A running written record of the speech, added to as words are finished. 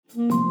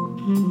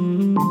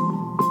Welcome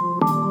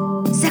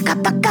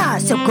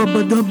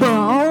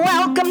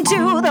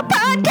to the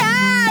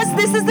podcast.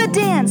 This is the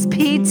Dance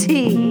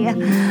PT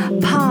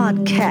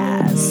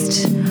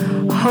podcast,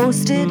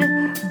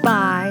 hosted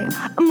by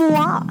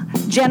moi,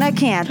 Jenna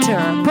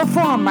Cantor,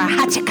 performer,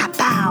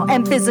 hachikapow,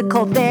 and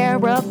physical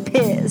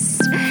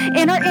therapist.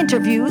 In our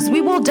interviews, we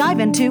will dive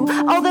into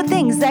all the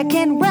things that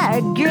can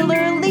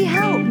regularly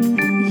help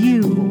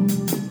you.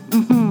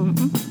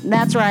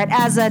 That's right,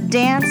 as a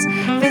dance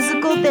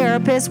physical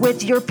therapist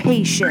with your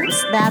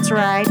patients. That's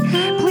right.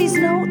 Please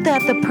note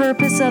that the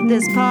purpose of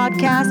this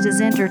podcast is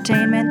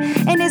entertainment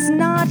and is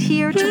not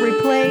here to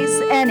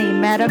replace any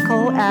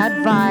medical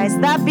advice.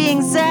 That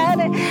being said,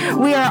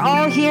 we are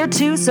all here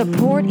to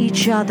support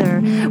each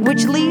other,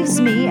 which leaves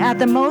me at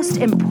the most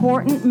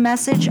important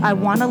message I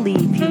want to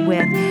leave you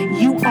with.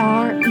 You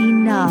are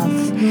enough,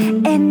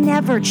 and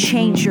never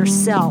change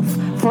yourself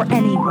for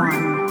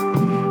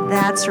anyone.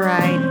 That's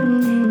right.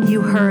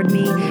 You heard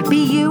me.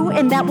 Be you,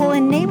 and that will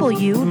enable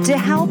you to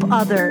help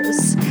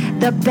others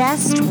the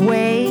best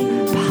way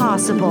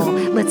possible.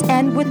 Let's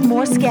end with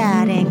more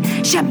scatting.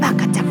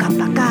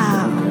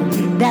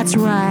 That's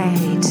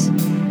right.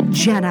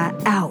 Jenna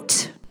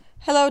out.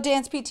 Hello,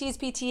 Dance PTs,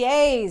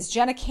 PTAs.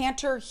 Jenna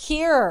Cantor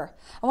here.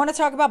 I want to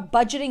talk about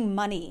budgeting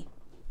money.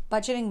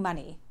 Budgeting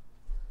money.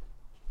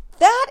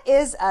 That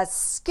is a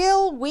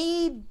skill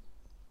you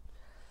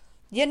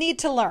need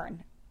to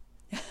learn.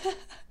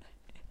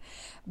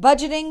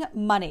 Budgeting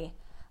money.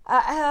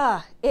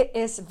 It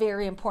is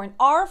very important.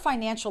 Our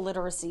financial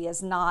literacy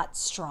is not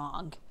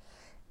strong.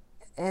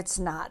 It's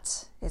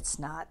not.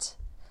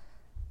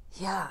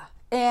 Yeah.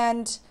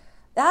 And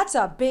that's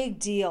a big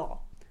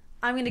deal.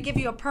 I'm going to give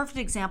you a perfect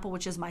example,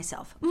 which is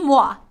myself.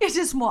 Moi. It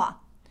is moi.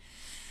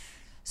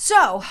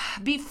 So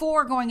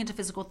before going into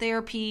physical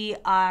therapy,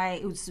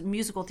 I was a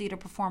musical theater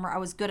performer. I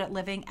was good at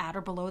living at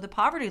or below the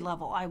poverty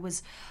level. I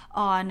was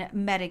on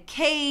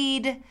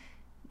Medicaid,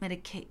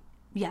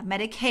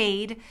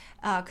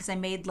 because I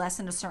made less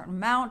than a certain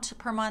amount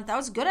per month. I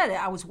was good at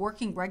it. I was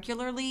working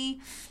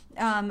regularly.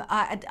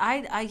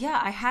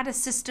 I had a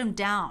system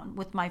down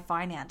with my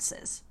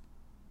finances.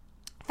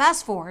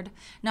 Fast forward,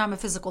 now I'm a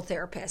physical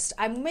therapist.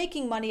 I'm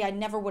making money I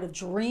never would have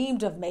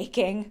dreamed of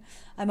making.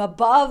 I'm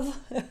above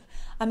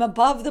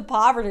the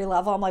poverty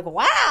level. I'm like,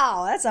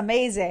 wow, that's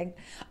amazing.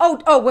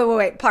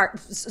 Wait.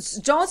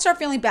 Don't start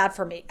feeling bad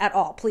for me at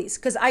all, please,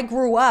 because I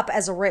grew up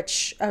as a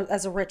rich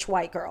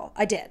white girl.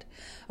 I did,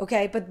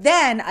 okay. But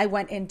then I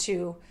went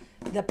into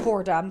the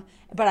poordom,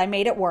 but I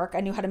made it work.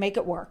 I knew how to make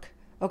it work,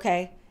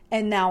 okay.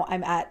 And now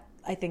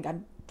I think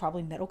I'm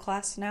probably middle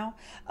class now.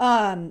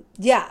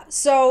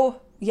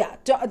 Yeah,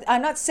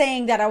 I'm not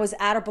saying that I was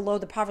at or below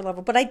the poverty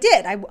level, but I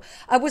did.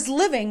 I was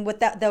living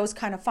with those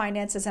kind of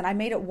finances, and I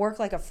made it work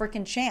like a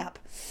freaking champ.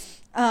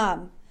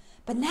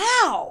 But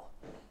now,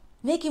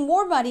 making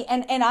more money,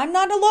 and I'm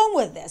not alone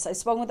with this. I've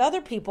spoken with other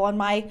people, and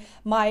my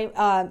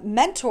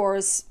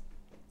mentors.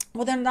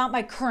 Well, they're not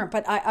my current,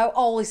 but I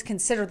always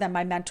consider them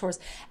my mentors.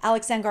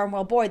 Alex Zangar and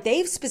Will Boyd,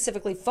 they've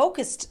specifically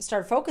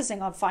started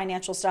focusing on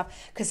financial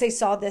stuff because they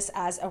saw this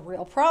as a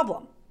real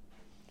problem.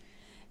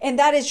 And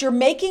that is, you're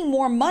making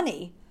more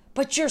money,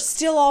 but you're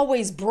still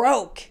always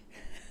broke.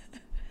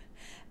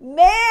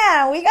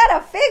 Man, we got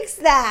to fix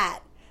that.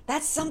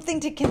 That's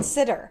something to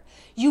consider.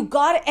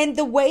 And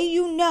the way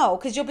you know,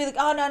 because you'll be like,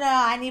 oh, no,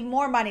 I need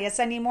more money. Yes,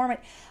 I need more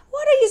money.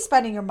 What are you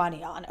spending your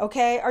money on,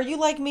 okay? Are you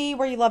like me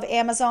where you love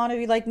Amazon? Are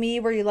you like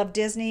me where you love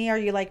Disney? Are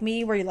you like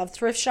me where you love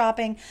thrift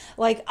shopping?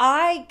 Like,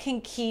 I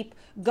can keep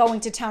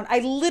going to town. I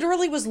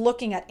literally was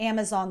looking at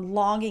Amazon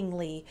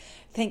longingly,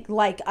 think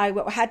like I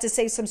had to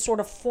say some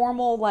sort of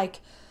formal like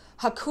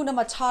Hakuna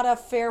Matata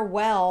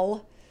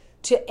farewell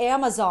to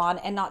Amazon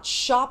and not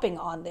shopping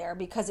on there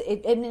because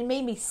it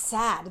made me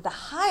sad. The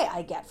high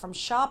I get from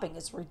shopping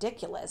is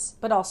ridiculous,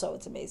 but also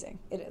it's amazing.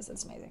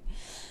 It's amazing.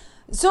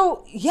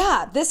 So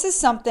yeah, this is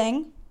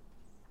something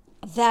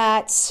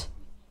that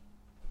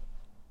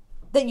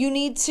you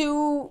need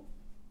to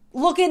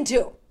look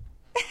into.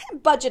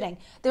 Budgeting.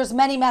 There's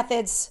many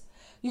methods.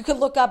 You could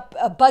look up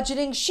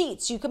budgeting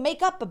sheets. You could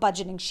make up a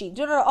budgeting sheet.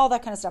 All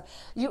that kind of stuff.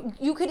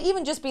 You could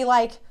even just be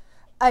like,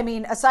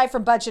 aside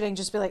from budgeting,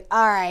 just be like,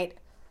 all right,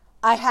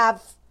 I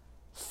have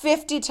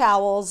 50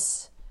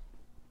 towels.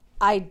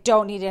 I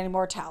don't need any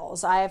more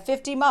towels. I have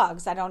 50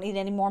 mugs. I don't need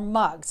any more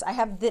mugs. I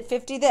have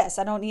 50 this.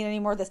 I don't need any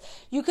more of this.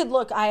 You could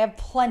look. I have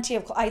plenty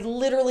of clothes. I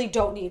literally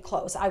don't need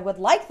clothes. I would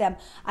like them.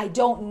 I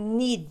don't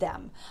need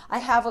them. I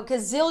have a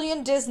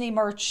gazillion Disney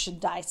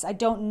merchandise. I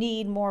don't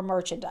need more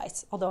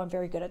merchandise. Although I'm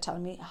very good at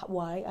telling me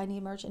why I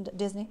need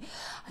Disney.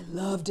 I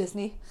love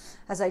Disney.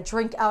 As I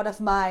drink out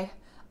of my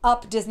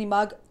Up Disney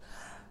mug.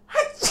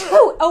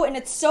 Oh, and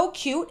it's so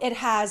cute. It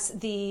has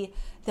the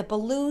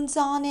balloons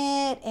on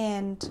it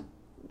and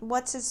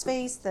what's his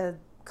face? The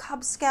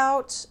Cub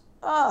Scout.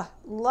 Oh,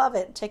 love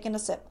it. Taking a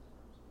sip.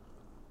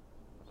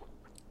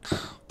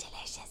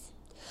 Delicious.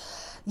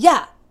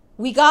 Yeah,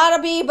 we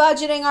gotta be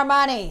budgeting our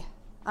money.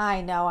 I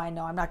know.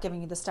 I'm not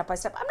giving you the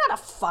step-by-step. I'm not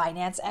a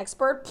finance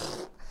expert.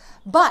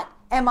 But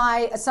am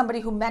I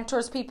somebody who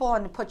mentors people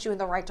and puts you in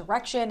the right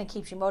direction and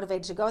keeps you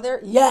motivated to go there?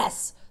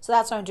 Yes. So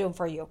that's what I'm doing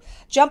for you.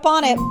 Jump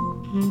on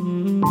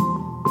it.